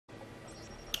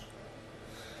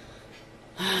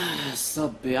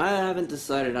Sub B. I haven't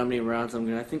decided how many rounds I'm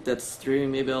gonna. I think that's 3.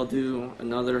 Maybe I'll do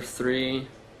another 3.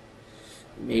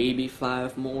 Maybe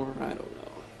 5 more. I don't know.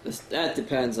 That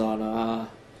depends on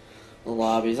the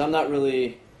lobbies. I'm not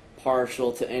really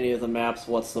partial to any of the maps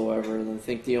whatsoever. And I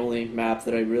think the only map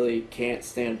that I really can't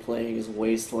stand playing is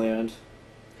Wasteland.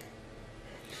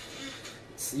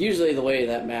 It's usually the way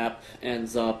that map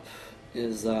ends up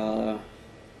is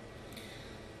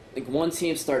like one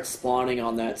team starts spawning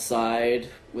on that side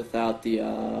without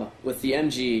the with the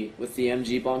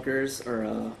MG bunkers, or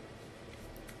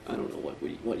I don't know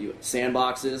what you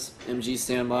sandboxes, MG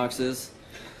sandboxes.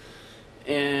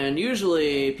 And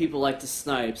usually people like to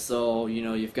snipe, so you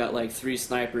know you've got like 3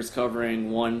 snipers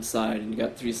covering one side and you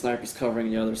got 3 snipers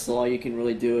covering the other, so all you can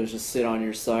really do is just sit on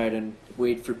your side and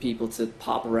wait for people to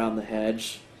pop around the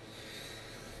hedge.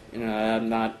 You know, I'm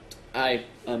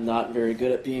not very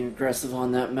good at being aggressive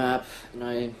on that map, and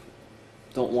I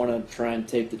don't want to try and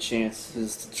take the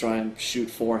chances to try and shoot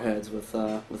foreheads with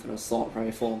an assault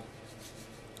rifle.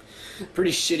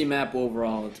 Pretty shitty map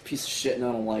overall. It's a piece of shit and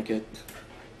I don't like it.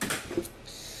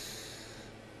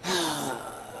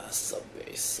 Sub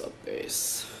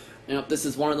base. You know, this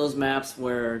is one of those maps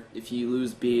where if you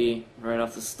lose B right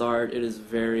off the start, it is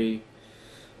very,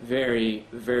 very,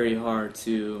 very hard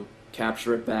to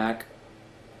capture it back.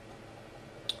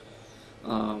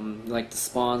 Like the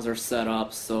spawns are set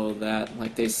up so that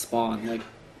like they spawn like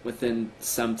within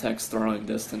Semtech's throwing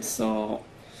distance. So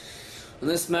on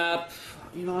this map,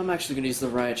 you know, I'm actually gonna use the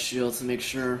riot shield to make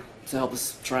sure to help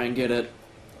us try and get it.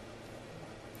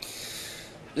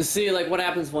 You see, like, what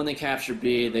happens when they capture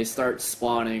B, they start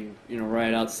spawning, you know,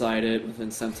 right outside it, within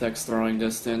Semtech's throwing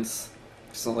distance.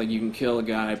 So, like, you can kill a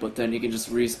guy, but then you can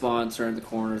just respawn, turn the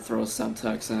corner, throw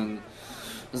Semtex in.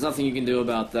 There's nothing you can do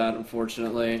about that,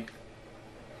 unfortunately.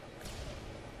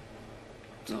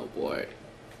 Oh, boy.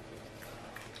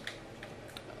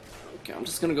 Okay, I'm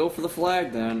just gonna go for the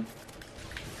flag, then.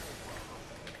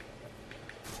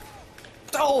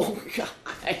 Oh, God,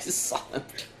 I just saw him.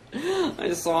 I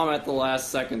just saw him at the last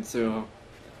second, too.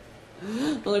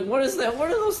 I'm like, what is that? What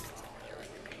are those?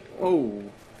 Oh.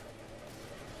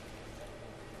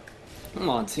 Come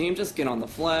on, team, just get on the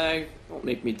flag. Don't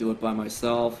make me do it by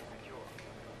myself.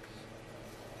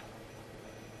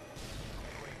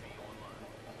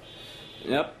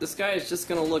 Yep, this guy is just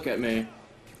gonna look at me.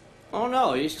 Oh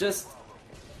no, he's just...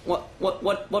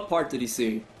 What part did he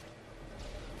see?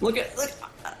 Look.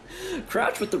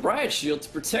 Crouch with the riot shield to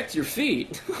protect your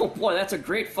feet. Oh boy, that's a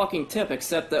great fucking tip,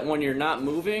 except that when you're not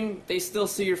moving, they still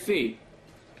see your feet.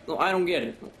 No, I don't get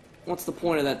it. What's the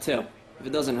point of that tip if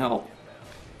it doesn't help?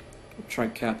 I'll try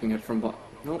capping it from...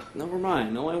 Nope, never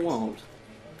mind. No, I won't.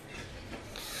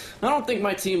 I don't think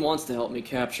my team wants to help me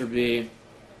capture B.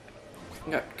 I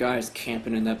got guys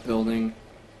camping in that building.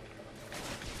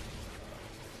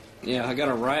 Yeah, I got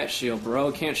a riot shield,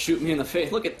 bro. Can't shoot me in the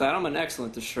face. Look at that. I'm an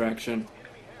excellent distraction.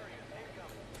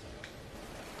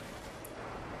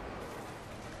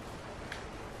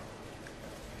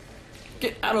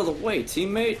 Get out of the way,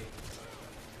 teammate.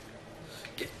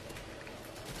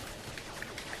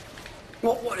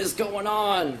 What is going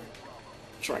on?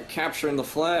 Try capturing the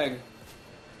flag.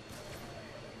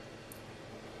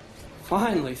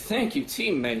 Finally, thank you,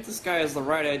 teammate. This guy has the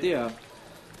right idea.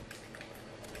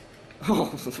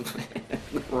 Oh,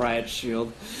 riot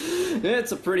shield.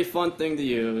 It's a pretty fun thing to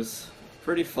use.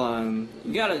 Pretty fun.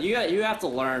 You have to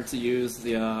learn to use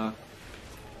the to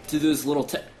do this little.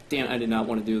 Damn, I did not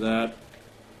want to do that.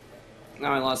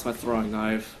 Now I lost my throwing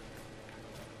knife.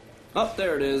 Oh,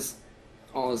 there it is.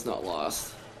 All is not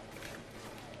lost.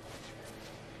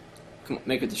 Come on,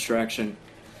 make a distraction.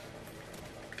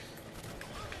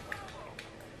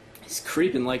 He's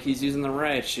creeping like he's using the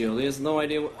riot shield. He has no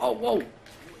idea what... Oh, whoa!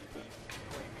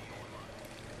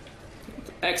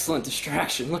 Excellent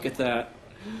distraction. Look at that.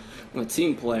 I'm a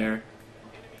team player.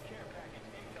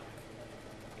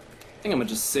 I think I'm gonna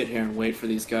just sit here and wait for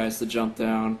these guys to jump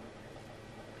down.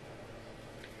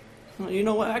 Well, you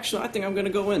know what? Actually, I think I'm gonna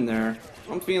go in there.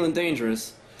 I'm feeling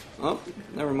dangerous. Oh,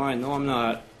 never mind. No, I'm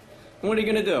not. What are you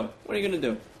gonna do? What are you gonna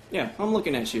do? Yeah, I'm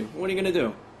looking at you. What are you gonna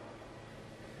do?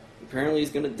 Apparently he's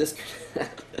gonna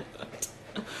disconnect.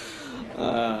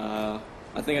 I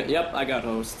think, yep, I got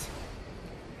host.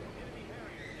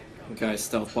 Okay,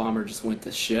 stealth bomber just went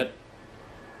to shit.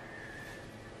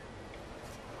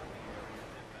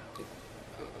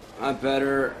 I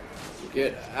better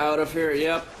get out of here,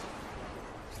 yep.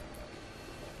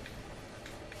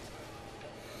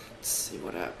 Let's see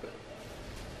what happened.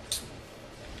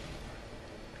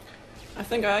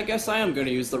 I guess I am gonna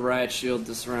use the riot shield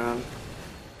this round.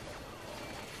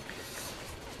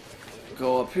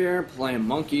 Go up here, play a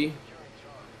monkey.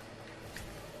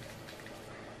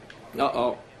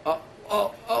 Uh-oh.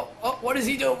 Oh, what does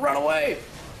he do? Run away!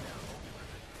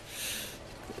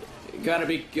 Gotta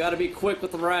be quick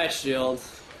with the riot shield.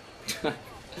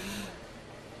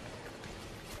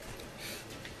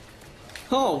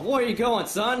 Oh, where are you going,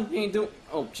 son? You ain't doing...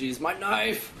 Oh, jeez, my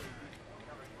knife!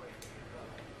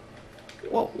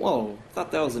 Whoa,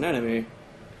 thought that was an enemy.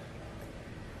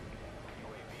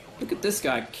 Look at this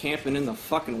guy camping in the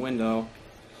fucking window.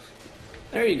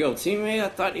 There you go, teammate. I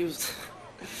thought he was...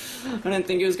 I didn't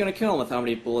think he was gonna kill him with how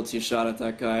many bullets you shot at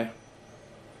that guy.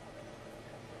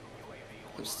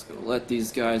 I'm just gonna let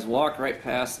these guys walk right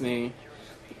past me.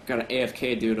 Got an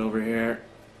AFK dude over here.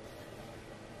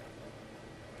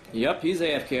 Yep, he's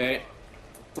AFK.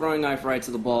 Throwing knife right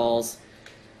to the balls.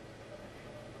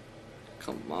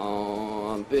 Come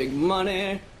on, big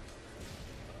money.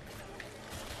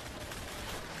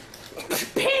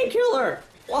 Painkiller!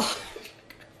 What?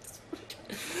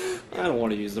 I don't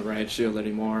want to use the riot shield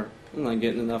anymore. I'm not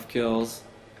getting enough kills.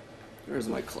 Where's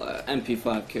my class?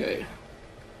 MP5K.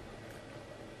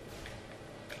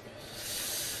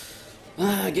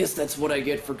 I guess that's what I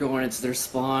get for going into their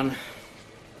spawn.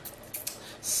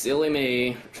 Silly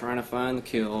me, trying to find the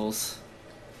kills.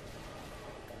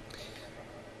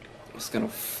 Just gonna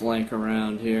flank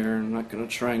around here. I'm not gonna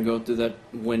try and go through that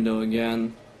window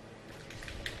again.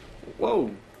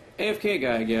 Whoa! AFK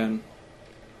guy again.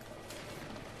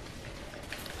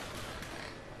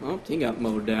 Oh, he got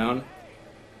mowed down.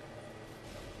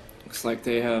 Looks like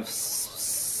they have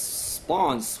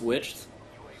spawn switched.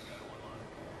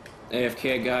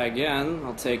 AFK guy again.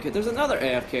 I'll take it. There's another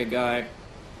AFK guy.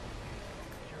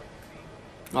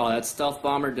 Oh, that stealth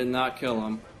bomber did not kill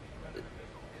him.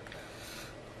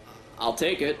 I'll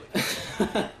take it.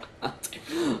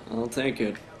 I'll take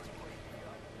it.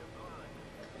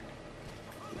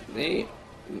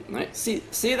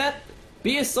 See that?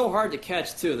 B is so hard to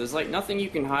catch too. There's like nothing you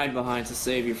can hide behind to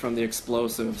save you from the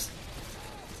explosives.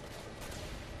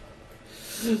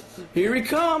 Here he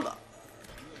comes!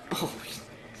 Oh.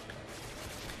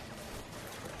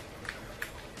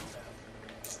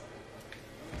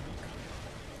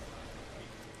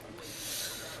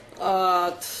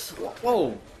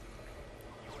 Whoa.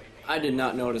 I did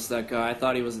not notice that guy. I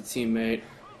thought he was a teammate.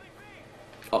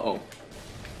 Uh-oh.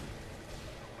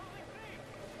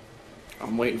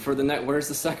 I'm waiting for the net. Where's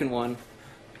the second one?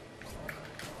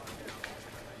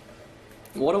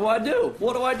 What do I do?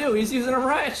 What do I do? He's using a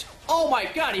riot. Oh my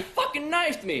god, he fucking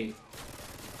knifed me!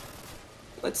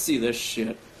 Let's see this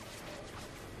shit.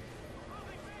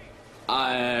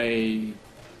 I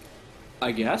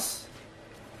guess.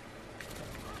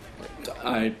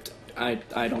 I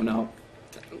don't know.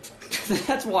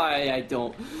 That's why I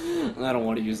don't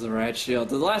want to use the riot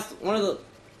shield. Let's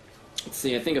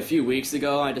see, I think a few weeks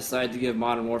ago I decided to give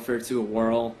Modern Warfare 2 a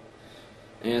whirl.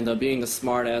 And being the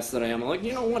smartass that I am, I'm like,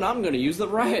 you know what, I'm going to use the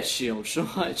riot shield. Show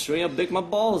you how big my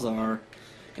balls are.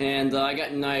 And I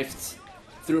got knifed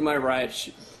through my riot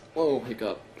shield. Whoa,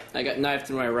 hiccup. I got knifed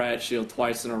through my riot shield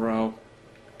twice in a row.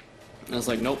 I was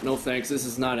like, nope, no thanks, this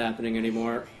is not happening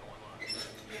anymore.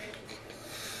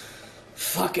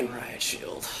 Fucking riot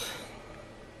shield.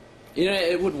 You know,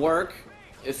 it would work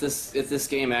if this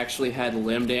game actually had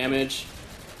limb damage.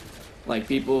 Like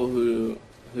people who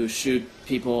shoot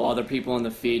other people in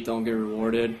the feet don't get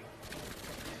rewarded.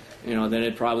 You know, then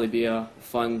it'd probably be a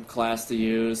fun class to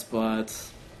use, but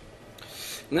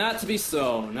not to be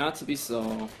so, not to be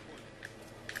so.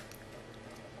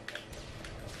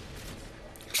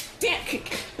 Damn!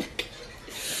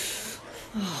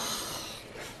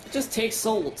 It just takes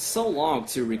so long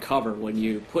to recover when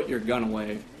you put your gun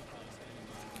away.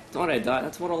 Thought I died.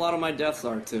 That's what a lot of my deaths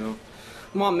are too.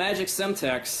 Come on, Magic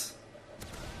Semtex.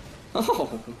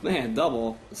 Oh man,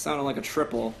 double. It sounded like a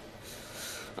triple.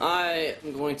 I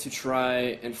am going to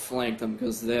try and flank them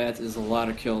because that is a lot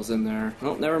of kills in there.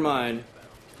 Oh, never mind.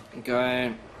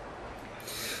 Okay.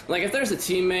 Like if there's a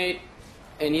teammate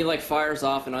and he like fires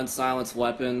off an unsilenced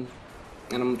weapon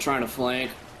and I'm trying to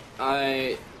flank,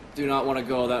 I do not want to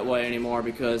go that way anymore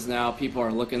because now people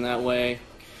are looking that way.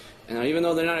 And even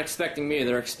though they're not expecting me,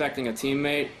 they're expecting a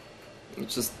teammate.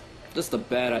 It's just a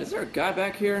bad... Is there a guy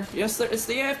back here? Yes, it's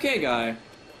the AFK guy.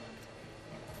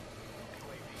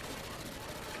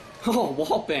 Oh,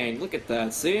 wallbang. Look at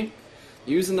that, see?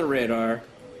 Using the radar.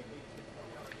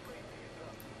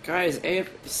 Guy is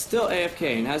still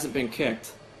AFK and hasn't been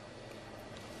kicked.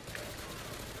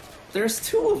 There's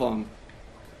two of them.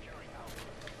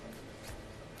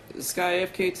 Is this guy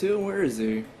AFK too? Where is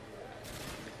he?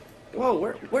 Whoa,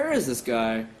 where is this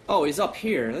guy? Oh, he's up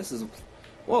here. This is...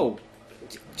 Whoa.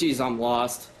 Jeez, I'm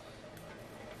lost.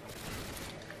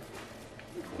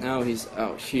 Now he's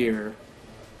out here.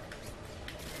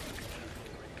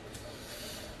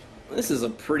 This is a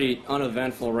pretty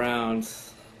uneventful round.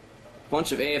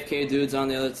 Bunch of AFK dudes on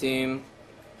the other team.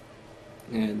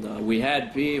 And we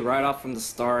had B right off from the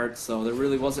start, so there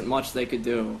really wasn't much they could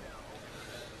do.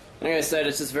 Like I said,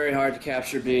 it's just very hard to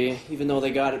capture B. Even though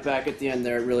they got it back at the end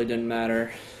there, it really didn't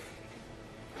matter.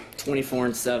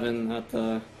 24-7, not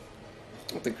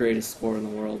the greatest score in the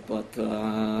world, but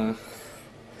I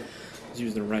was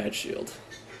using a Riot Shield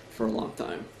for a long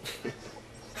time.